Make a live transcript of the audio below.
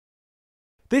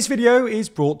This video is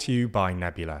brought to you by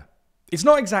Nebula. It's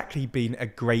not exactly been a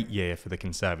great year for the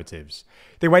Conservatives.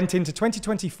 They went into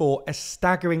 2024 a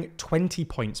staggering 20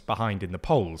 points behind in the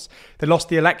polls. They lost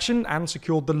the election and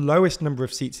secured the lowest number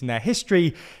of seats in their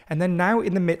history, and they're now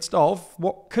in the midst of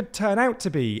what could turn out to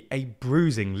be a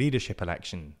bruising leadership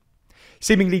election.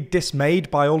 Seemingly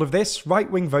dismayed by all of this,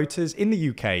 right-wing voters in the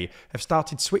UK have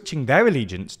started switching their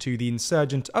allegiance to the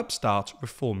insurgent upstart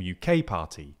Reform UK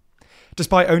party.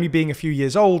 Despite only being a few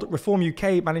years old, Reform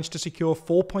UK managed to secure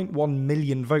 4.1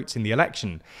 million votes in the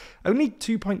election, only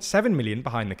 2.7 million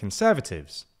behind the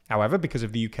Conservatives. However, because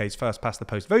of the UK's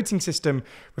first-past-the-post voting system,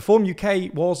 Reform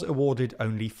UK was awarded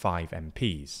only 5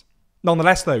 MPs.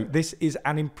 Nonetheless, though, this is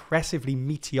an impressively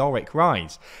meteoric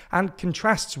rise, and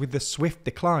contrasts with the swift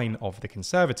decline of the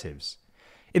Conservatives.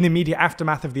 In the immediate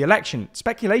aftermath of the election,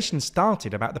 speculation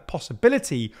started about the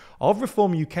possibility of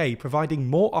Reform UK providing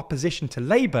more opposition to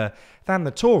Labour than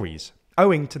the Tories,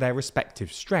 owing to their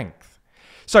respective strength.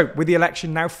 So, with the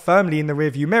election now firmly in the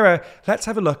rearview mirror, let's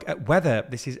have a look at whether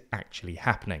this is actually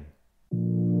happening.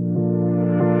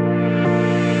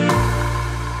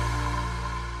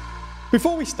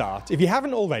 Before we start, if you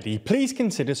haven't already, please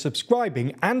consider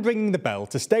subscribing and ringing the bell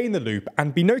to stay in the loop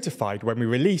and be notified when we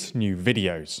release new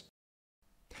videos.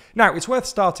 Now, it's worth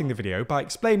starting the video by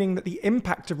explaining that the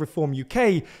impact of Reform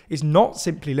UK is not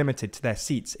simply limited to their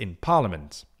seats in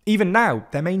Parliament. Even now,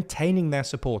 they're maintaining their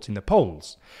support in the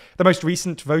polls. The most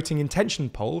recent voting intention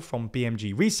poll from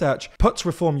BMG Research puts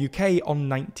Reform UK on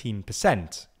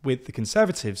 19%, with the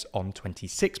Conservatives on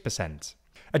 26%.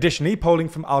 Additionally, polling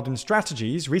from Arden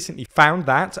Strategies recently found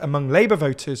that, among Labour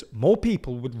voters, more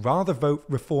people would rather vote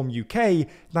Reform UK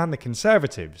than the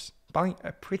Conservatives, by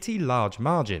a pretty large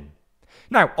margin.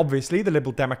 Now, obviously, the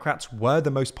Liberal Democrats were the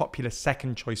most popular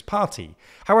second-choice party.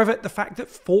 However, the fact that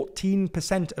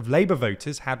 14% of Labour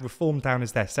voters had Reform down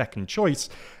as their second choice,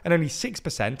 and only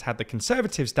 6% had the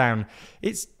Conservatives down,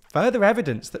 is further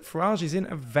evidence that Farage is in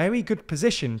a very good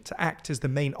position to act as the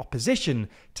main opposition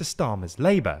to Starmer's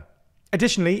Labour.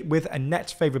 Additionally, with a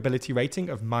net favourability rating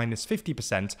of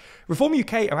 -50%, Reform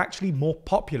UK are actually more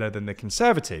popular than the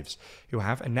Conservatives, who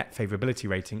have a net favourability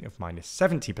rating of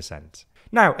 -70%.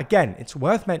 Now, again, it's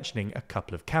worth mentioning a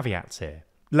couple of caveats here.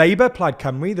 Labour, Plaid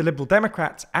Cymru, the Liberal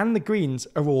Democrats and the Greens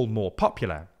are all more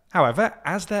popular. However,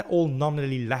 as they're all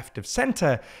nominally left of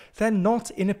centre, they're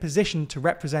not in a position to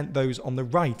represent those on the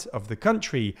right of the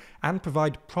country and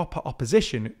provide proper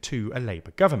opposition to a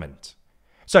Labour government.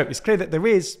 So it's clear that there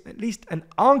is at least an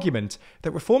argument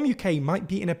that Reform UK might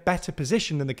be in a better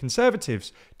position than the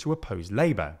Conservatives to oppose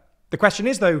Labour. The question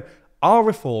is, though, are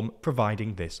Reform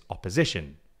providing this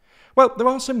opposition? Well, there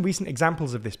are some recent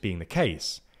examples of this being the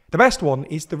case. The best one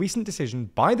is the recent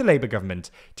decision by the Labour government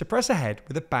to press ahead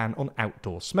with a ban on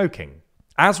outdoor smoking.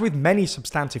 As with many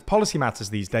substantive policy matters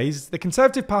these days, the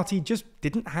Conservative Party just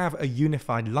didn't have a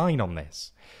unified line on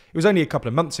this. It was only a couple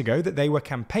of months ago that they were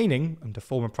campaigning, under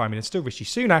former Prime Minister Rishi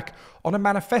Sunak, on a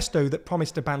manifesto that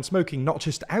promised to ban smoking not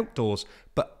just outdoors,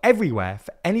 but everywhere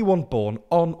for anyone born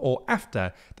on or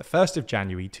after the 1st of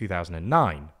January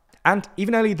 2009. And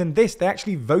even earlier than this, they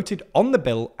actually voted on the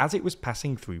bill as it was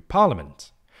passing through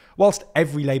Parliament. Whilst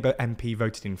every Labour MP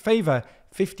voted in favour,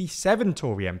 57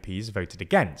 Tory MPs voted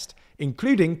against,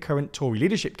 including current Tory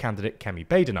leadership candidate Kemi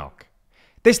Badenoch.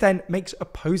 This then makes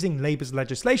opposing Labour's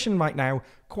legislation right now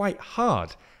quite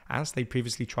hard, as they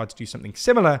previously tried to do something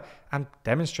similar and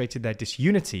demonstrated their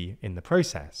disunity in the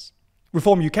process.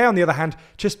 Reform UK, on the other hand,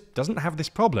 just doesn't have this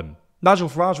problem. Nigel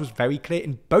Farage was very clear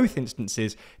in both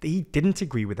instances that he didn't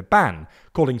agree with the ban,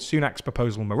 calling Sunak's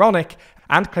proposal moronic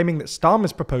and claiming that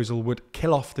Starmer's proposal would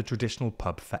kill off the traditional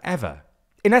pub forever.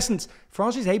 In essence,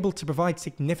 Farage is able to provide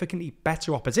significantly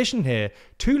better opposition here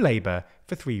to Labour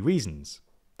for 3 reasons.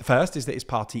 The first is that his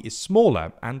party is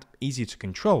smaller and easier to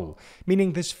control,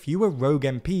 meaning there's fewer rogue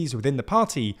MPs within the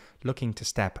party looking to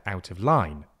step out of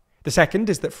line. The second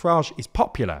is that Farage is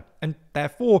popular, and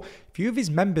therefore few of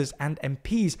his members and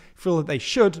MPs feel that they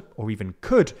should, or even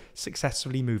could,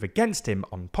 successfully move against him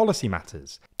on policy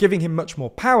matters, giving him much more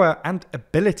power and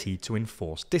ability to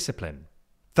enforce discipline.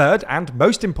 Third, and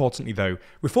most importantly though,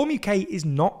 Reform UK is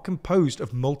not composed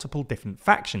of multiple different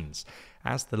factions,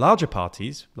 as the larger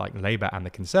parties, like Labour and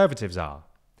the Conservatives, are.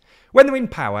 When they're in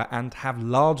power and have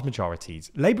large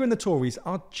majorities, Labour and the Tories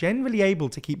are generally able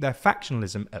to keep their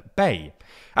factionalism at bay.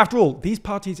 After all, these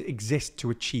parties exist to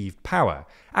achieve power,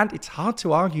 and it's hard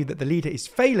to argue that the leader is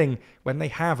failing when they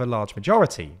have a large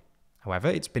majority. However,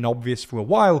 it's been obvious for a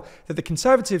while that the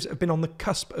Conservatives have been on the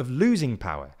cusp of losing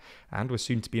power, and were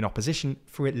soon to be in opposition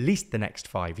for at least the next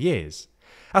 5 years.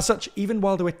 As such, even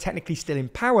while they were technically still in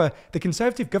power, the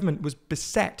Conservative government was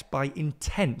beset by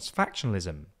intense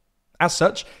factionalism. As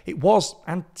such, it was,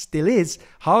 and still is,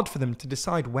 hard for them to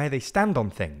decide where they stand on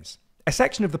things. A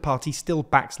section of the party still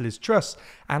backs Liz Truss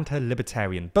and her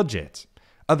libertarian budget.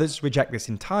 Others reject this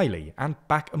entirely and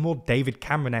back a more David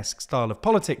Cameron-esque style of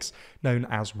politics known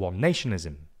as one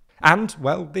nationism. And,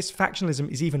 well, this factionalism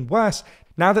is even worse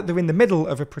now that they're in the middle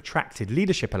of a protracted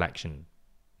leadership election.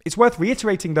 It's worth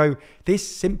reiterating, though, this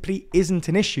simply isn't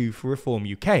an issue for Reform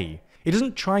UK. It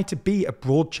doesn't try to be a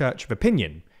broad church of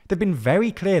opinion. They've been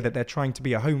very clear that they're trying to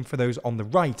be a home for those on the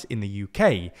right in the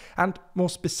UK, and more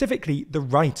specifically, the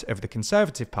right of the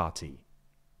Conservative Party.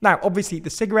 Now, obviously,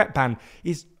 the cigarette ban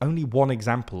is only one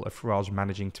example of Farage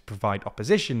managing to provide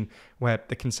opposition where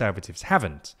the Conservatives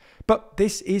haven't. But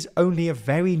this is only a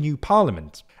very new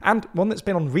parliament, and one that's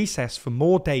been on recess for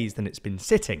more days than it's been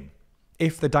sitting.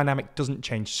 If the dynamic doesn't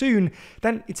change soon,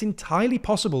 then it's entirely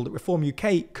possible that Reform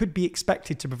UK could be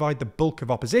expected to provide the bulk of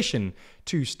opposition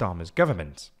to Starmer's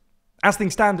government. As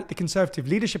things stand, the Conservative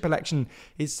leadership election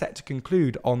is set to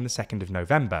conclude on the 2nd of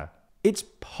November. It's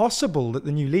possible that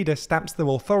the new leader stamps their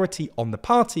authority on the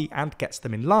party and gets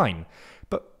them in line,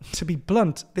 but to be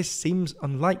blunt, this seems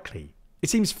unlikely. It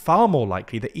seems far more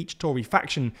likely that each Tory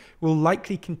faction will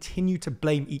likely continue to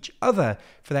blame each other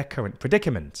for their current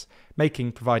predicament,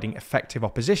 making providing effective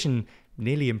opposition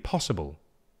nearly impossible.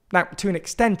 Now, to an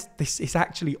extent, this is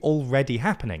actually already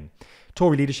happening.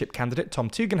 Tory leadership candidate Tom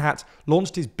Tugendhat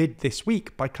launched his bid this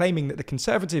week by claiming that the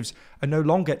Conservatives are no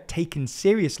longer taken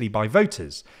seriously by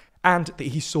voters, and that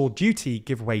he saw duty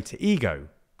give way to ego,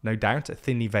 no doubt a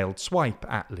thinly veiled swipe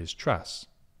at Liz Truss.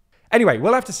 Anyway,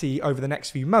 we'll have to see over the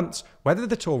next few months whether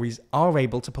the Tories are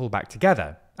able to pull back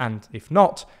together, and if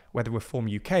not, whether Reform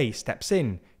UK steps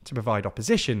in to provide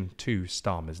opposition to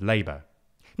Starmer's Labour.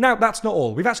 Now, that's not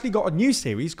all. We've actually got a new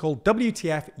series called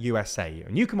WTF USA,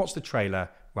 and you can watch the trailer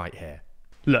right here.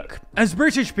 Look, as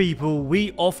British people,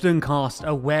 we often cast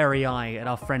a wary eye at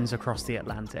our friends across the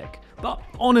Atlantic. But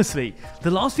honestly, the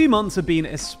last few months have been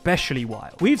especially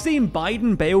wild. We've seen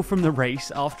Biden bail from the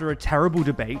race after a terrible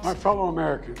debate, my fellow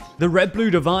Americans, the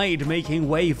red-blue divide making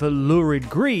way for lurid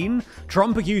green,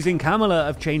 Trump accusing Kamala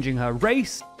of changing her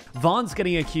race, Vance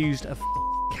getting accused of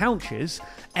couches,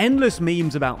 endless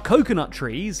memes about coconut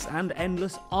trees, and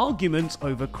endless arguments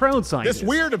over crowd sizes. This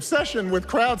weird obsession with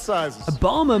crowd sizes.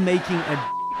 Obama making a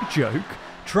joke,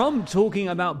 Trump talking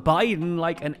about Biden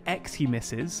like an ex he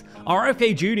misses,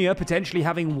 RFK Jr. potentially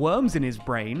having worms in his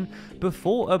brain,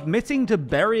 before admitting to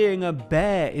burying a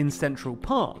bear in Central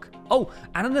Park. Oh,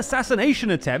 and an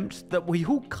assassination attempt that we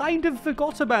all kind of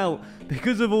forgot about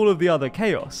because of all of the other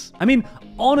chaos. I mean,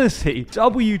 honestly,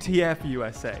 WTF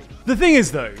USA. The thing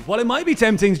is though, while it might be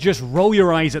tempting to just roll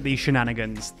your eyes at these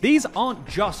shenanigans, these aren't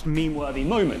just meme-worthy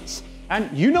moments. And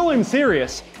you know I'm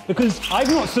serious, because I've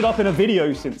not stood up in a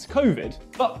video since COVID.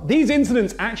 But these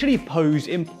incidents actually pose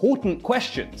important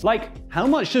questions, like how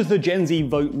much does the Gen Z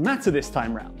vote matter this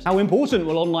time round? How important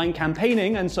will online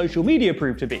campaigning and social media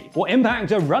prove to be? What impact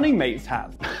do running mates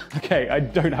have? Okay, I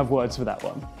don't have words for that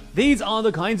one. These are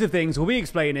the kinds of things we'll be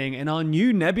explaining in our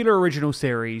new Nebula original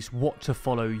series, What to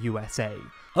Follow USA,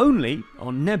 only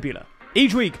on Nebula.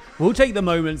 Each week, we'll take the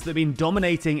moments that have been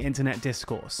dominating internet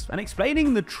discourse and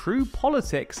explaining the true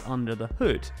politics under the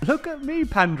hood. Look at me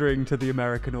pandering to the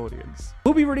American audience.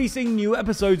 We'll be releasing new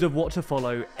episodes of What to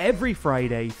Follow every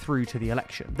Friday through to the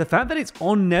election. The fact that it's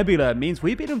on Nebula means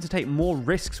we've been able to take more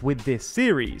risks with this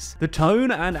series. The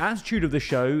tone and attitude of the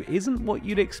show isn't what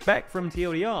you'd expect from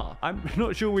TLDR. I'm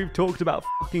not sure we've talked about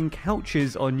fucking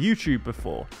couches on YouTube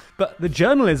before, but the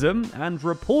journalism and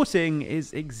reporting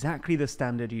is exactly the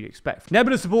standard you'd expect.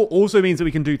 Nebula support also means that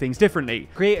we can do things differently,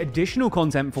 create additional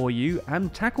content for you,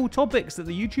 and tackle topics that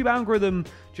the YouTube algorithm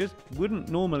just wouldn't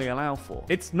normally allow for.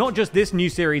 It's not just this new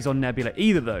series on Nebula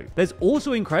either though. There's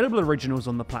also incredible originals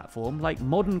on the platform like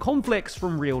Modern Conflicts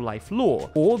from Real Life Law,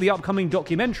 or the upcoming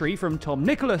documentary from Tom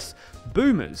Nicholas,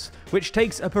 Boomers, which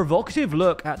takes a provocative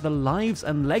look at the lives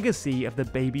and legacy of the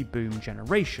baby boom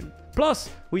generation. Plus,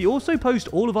 we also post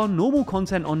all of our normal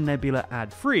content on Nebula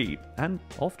ad-free, and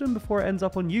often before it ends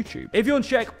up on YouTube. If you want to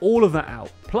check all of that out,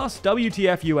 plus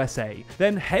WTF USA,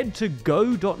 then head to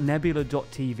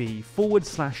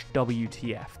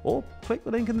go.nebula.tv/WTF, or click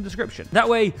the link in the description. That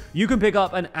way, you can pick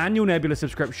up an annual Nebula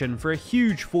subscription for a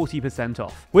huge 40%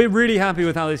 off. We're really happy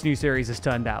with how this new series has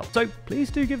turned out, so please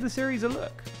do give the series a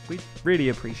look. We'd really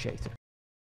appreciate it.